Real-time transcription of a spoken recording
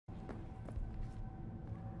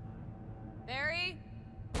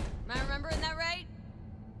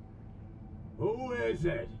I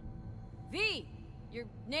said. V, your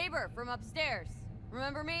neighbor from upstairs.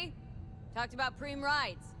 Remember me? Talked about preem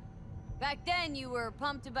rides. Back then, you were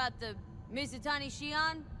pumped about the Mizutani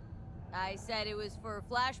Shion. I said it was for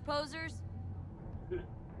flash posers.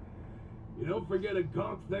 You don't forget a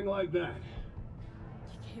gonk thing like that.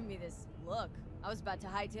 You gave me this look. I was about to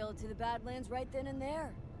hightail it to the Badlands right then and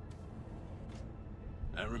there.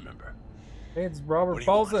 I remember. Hey, it's Robert What do you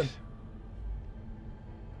Paulson. want?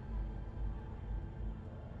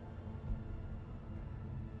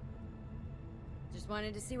 Just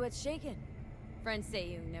wanted to see what's shaking. Friends say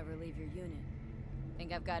you never leave your unit.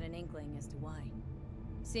 Think I've got an inkling as to why.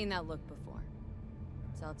 Seen that look before.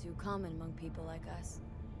 It's all too common among people like us.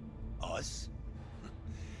 Us?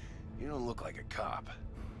 You don't look like a cop.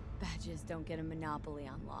 Badges don't get a monopoly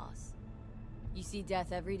on loss. You see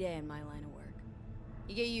death every day in my line of work.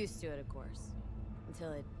 You get used to it, of course.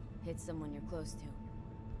 Until it hits someone you're close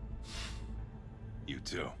to. You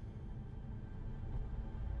too.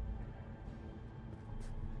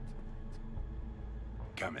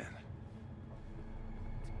 Come in.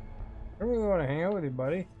 I really want to hang out with you,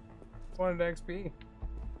 buddy. Wanted XP.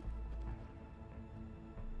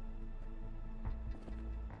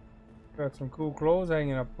 Got some cool clothes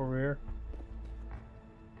hanging up over here.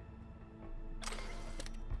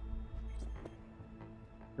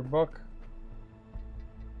 Your book.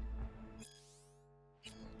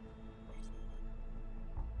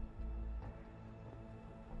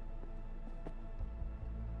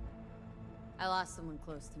 I lost someone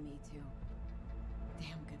close to me, too.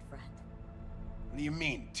 Damn good friend. What do you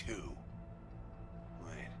mean, two?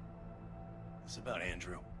 Wait. This about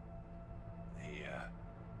Andrew? He,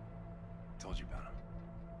 told you about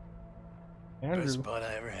him. Andrew. Best bud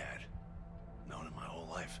I ever had. Known him my whole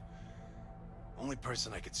life. Only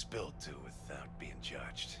person I could spill to without being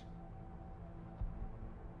judged.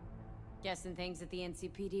 Guessing things at the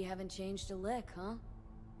NCPD haven't changed a lick, huh?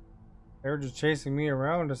 They were just chasing me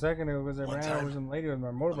around a second ago because I One ran time, over some lady with my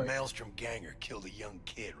A motorbike. Maelstrom ganger killed a young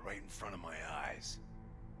kid right in front of my eyes.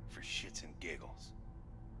 For shits and giggles.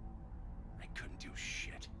 I couldn't do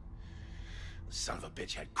shit. The son of a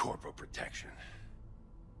bitch had corporal protection.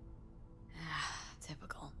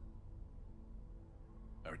 Typical.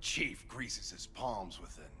 Our chief greases his palms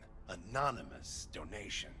with an anonymous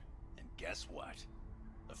donation. And guess what?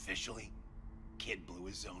 Officially, kid blew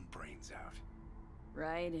his own brains out.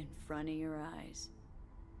 Right in front of your eyes.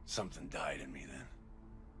 Something died in me then.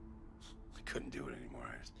 I couldn't do it anymore.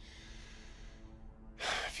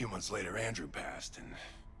 A few months later, Andrew passed, and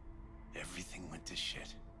everything went to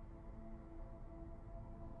shit.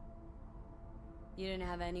 You didn't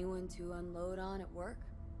have anyone to unload on at work?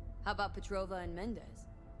 How about Petrova and Mendez?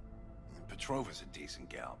 Petrova's a decent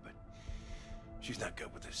gal, but she's not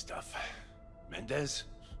good with this stuff. Mendez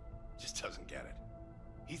just doesn't get it.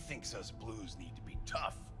 He thinks us blues need to be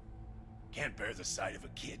tough. Can't bear the sight of a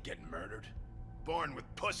kid getting murdered. Born with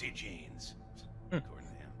pussy genes, according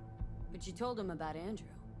to him. But you told him about Andrew.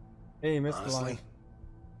 Hey, you missed the Honestly, line.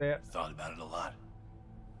 Yeah. thought about it a lot.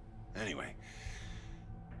 Anyway,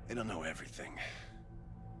 they don't know everything.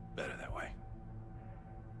 Better that way.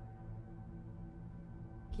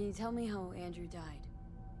 Can you tell me how Andrew died?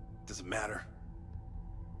 Does it matter?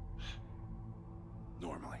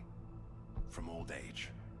 Normally. From old age.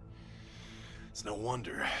 It's no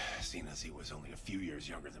wonder, seeing as he was only a few years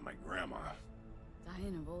younger than my grandma.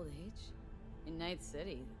 Dying of old age? In Night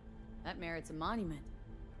City? That merits a monument.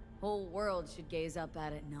 Whole world should gaze up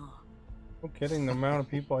at it in awe. No kidding, the amount of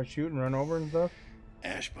people I shoot and run over and stuff.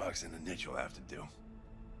 Ashbox and a niche will have to do.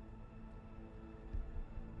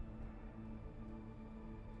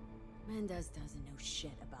 Mendez doesn't know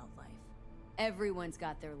shit about life. Everyone's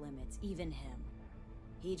got their limits, even him.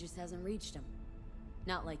 He just hasn't reached them.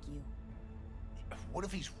 Not like you. What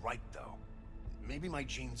if he's right, though? Maybe my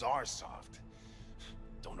genes are soft.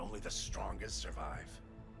 Don't only the strongest survive?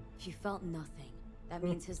 If you felt nothing, that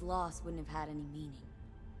means his loss wouldn't have had any meaning.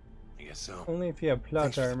 I guess so. Only if you have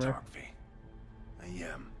plot Thanks for the armor. talk, V.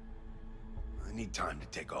 I need time to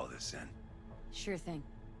take all this in. Sure thing.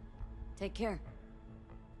 Take care.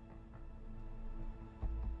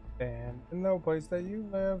 And in no place that you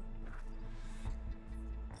live.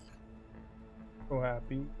 So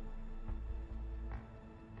happy.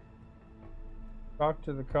 Talk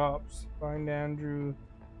to the cops. Find Andrew's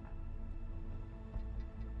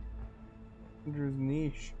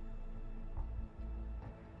niche.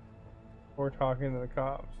 Or talking to the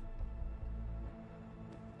cops.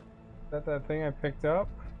 Is that thing I picked up?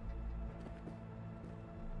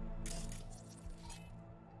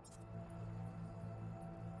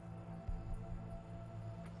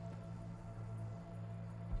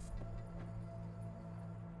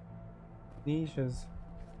 Niche is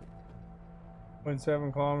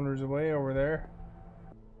 0.7 kilometers away over there.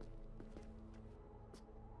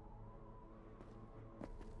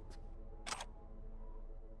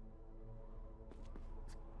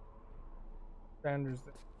 Sanders.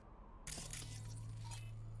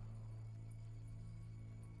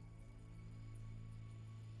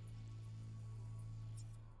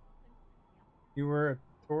 You were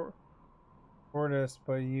a tortoise,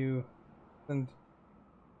 but you isn't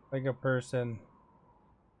like a person.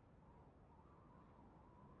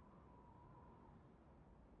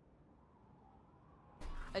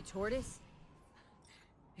 A tortoise?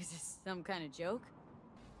 Is this some kind of joke?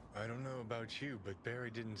 I don't know about you, but Barry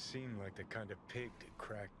didn't seem like the kind of pig to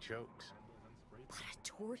crack jokes. What, a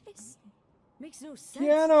tortoise? Makes no sense,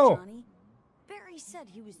 Keanu! Johnny. Barry said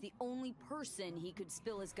he was the only person he could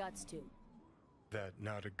spill his guts to. That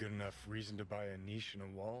not a good enough reason to buy a niche in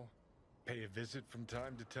a wall? Pay a visit from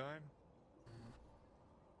time to time?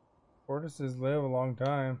 Tortoises live a long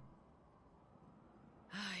time.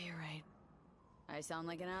 Ah, you're right. I sound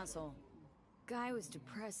like an asshole. Guy was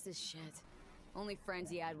depressed as shit. Only friends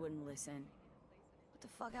he had wouldn't listen. What the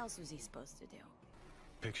fuck else was he supposed to do?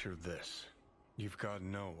 Picture this. You've got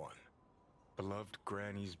no one. Beloved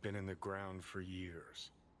Granny's been in the ground for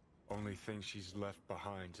years. Only thing she's left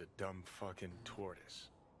behind's a dumb fucking tortoise.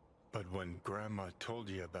 But when Grandma told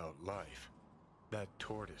you about life, that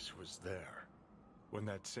tortoise was there. When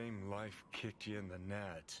that same life kicked you in the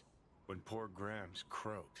nads, when poor Grams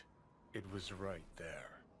croaked, it was right there.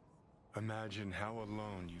 Imagine how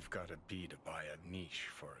alone you've got to be to buy a niche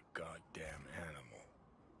for a goddamn animal.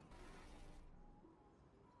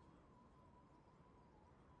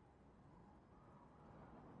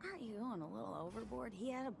 Aren't you going a little overboard? He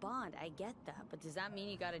had a bond, I get that, but does that mean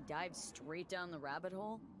you gotta dive straight down the rabbit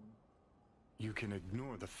hole? You can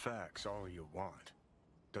ignore the facts all you want.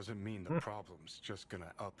 Doesn't mean the problem's just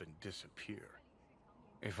gonna up and disappear.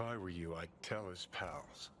 If I were you, I'd tell his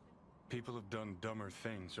pals. People have done dumber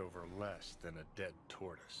things over less than a dead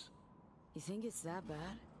tortoise. You think it's that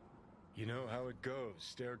bad? You know how it goes.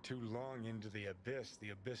 Stare too long into the abyss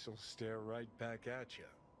will stare right back at you.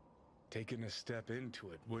 Taking a step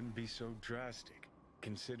into it wouldn't be so drastic,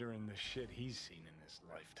 considering the shit he's seen in his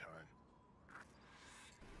lifetime.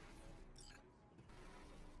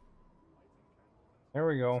 There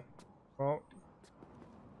we go. Well,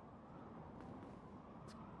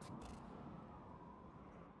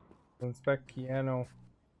 inspect Keanu.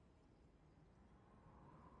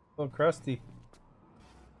 A little crusty.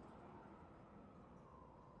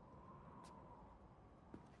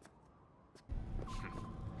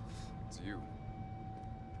 It's you.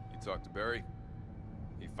 You talked to Barry?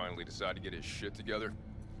 He finally decided to get his shit together?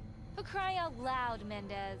 For cry out loud,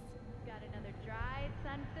 Mendez. Got another dry,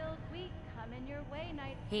 sun-filled week coming your way,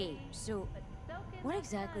 Night. Hey, so But soak in what that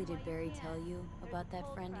exactly sun did while Barry you tell can. you There's about that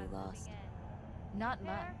cold friend you front lost? moving in. Not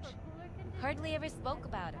Prepare much. for cooler conditions. Hardly ever spoke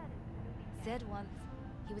about him. Said once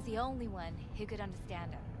he was the only one who could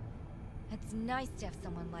understand him. It's nice to have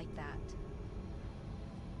someone like that.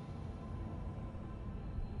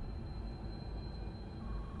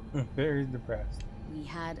 Very depressed. We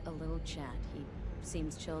had a little chat. He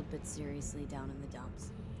seems chilled but seriously down in the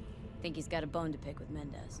dumps. Think he's got a bone to pick with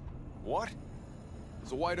Mendez. What?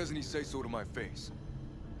 So why doesn't he say so to my face?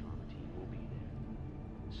 Drama team will be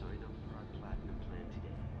there. Sign up for our platinum plan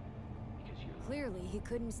today. Because you're Clearly, he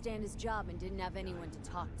couldn't stand his job and didn't have anyone to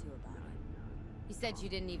talk to about it. He said you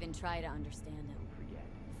didn't even try to understand him. forget.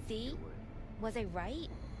 See? Was I right?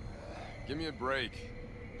 Give me a break.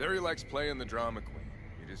 Barry likes playing the drama queen.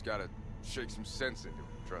 You just gotta shake some sense into him,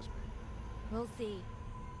 trust me. We'll see.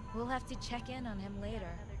 We'll have to check in on him later.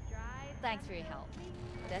 Another dry, Thanks for your help.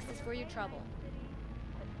 This is for your trouble.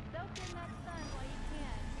 But soak in that sun while you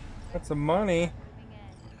can. Got some money. Moving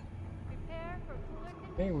in. Prepare for cooler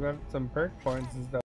conditions. Hey, we got some perk points and stuff.